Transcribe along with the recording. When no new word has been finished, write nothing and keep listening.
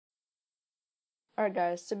Alright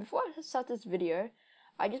guys, so before I start this video,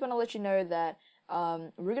 I just want to let you know that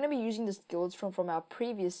we're going to be using the skills from our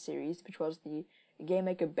previous series, which was the Game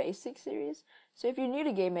Maker Basic series. So if you're new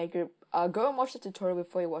to Game Maker, go and watch the tutorial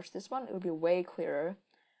before you watch this one. It will be way clearer,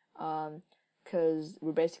 because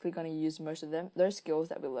we're basically going to use most of those skills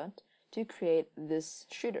that we learned, to create this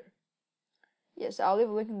shooter. Yes, I'll leave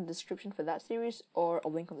a link in the description for that series, or a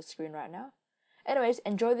link on the screen right now. Anyways,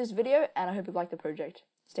 enjoy this video, and I hope you like the project.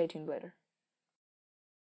 Stay tuned later.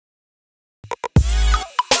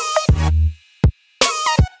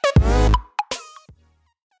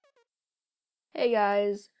 Hey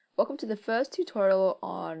guys, welcome to the first tutorial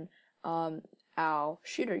on our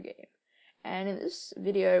shooter game. And in this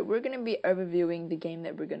video, we're going to be overviewing the game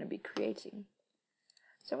that we're going to be creating.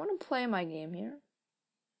 So I want to play my game here.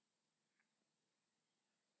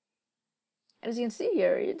 And as you can see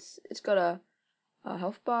here, it's got a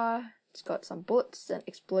health bar, it's got some bullets and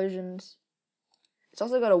explosions. It's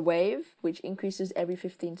also got a wave, which increases every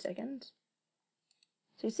 15 seconds.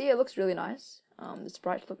 So you see it looks really nice. The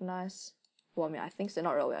sprites look nice. Well, I mean, I think so,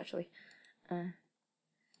 not really, actually.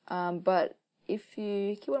 But if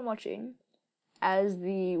you keep on watching, as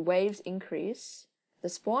the waves increase, the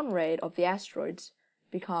spawn rate of the asteroids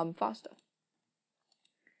become faster.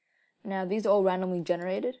 Now, these are all randomly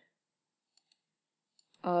generated.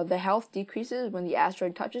 The health decreases when the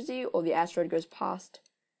asteroid touches you, or the asteroid goes past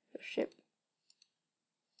your ship.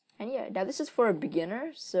 And yeah, now this is for a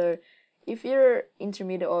beginner, so if you're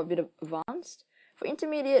intermediate or a bit advanced, for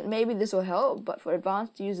intermediate, maybe this will help, but for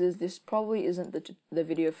advanced users, this probably isn't the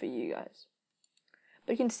video for you guys.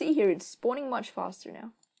 But you can see here, it's spawning much faster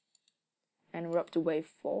now. And we're up to wave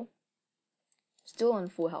 4. Still on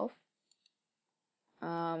full health.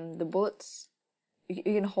 The bullets, you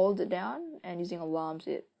can hold it down, and using alarms,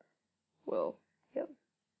 it will, yep.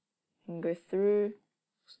 You can go through.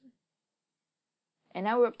 And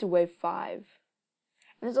now we're up to wave 5. And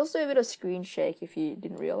there's also a bit of screen shake if you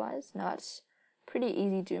didn't realize. Now that's pretty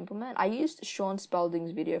easy to implement. I used Sean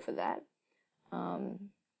Spalding's video for that.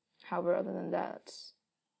 However, other than that, it's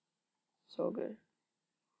all good.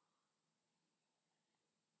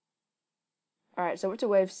 Alright, so we're to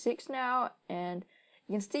wave 6 now, and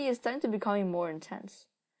you can see it's starting to becoming more intense.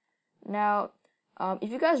 Now,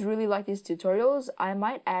 if you guys really like these tutorials, I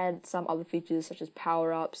might add some other features such as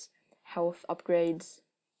power-ups, health upgrades,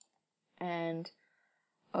 and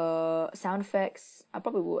sound effects. I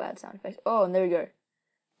probably will add sound effects. Oh, and there we go.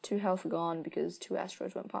 2 health gone because 2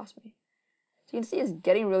 asteroids went past me. So you can see it's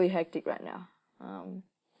getting really hectic right now.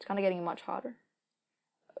 It's kind of getting much harder.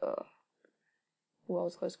 Well, it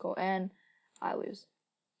was a close call, and I lose.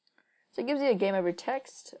 So it gives you a game over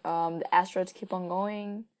text. The asteroids keep on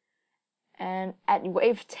going, and at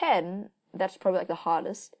wave 10, that's probably like the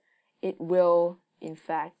hardest, it will in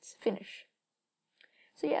fact finish.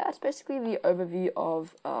 So yeah, that's basically the overview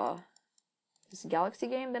of this galaxy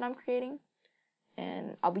game that I'm creating.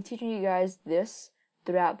 And I'll be teaching you guys this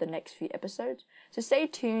throughout the next few episodes. So stay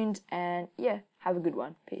tuned, and yeah, have a good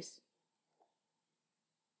one. Peace.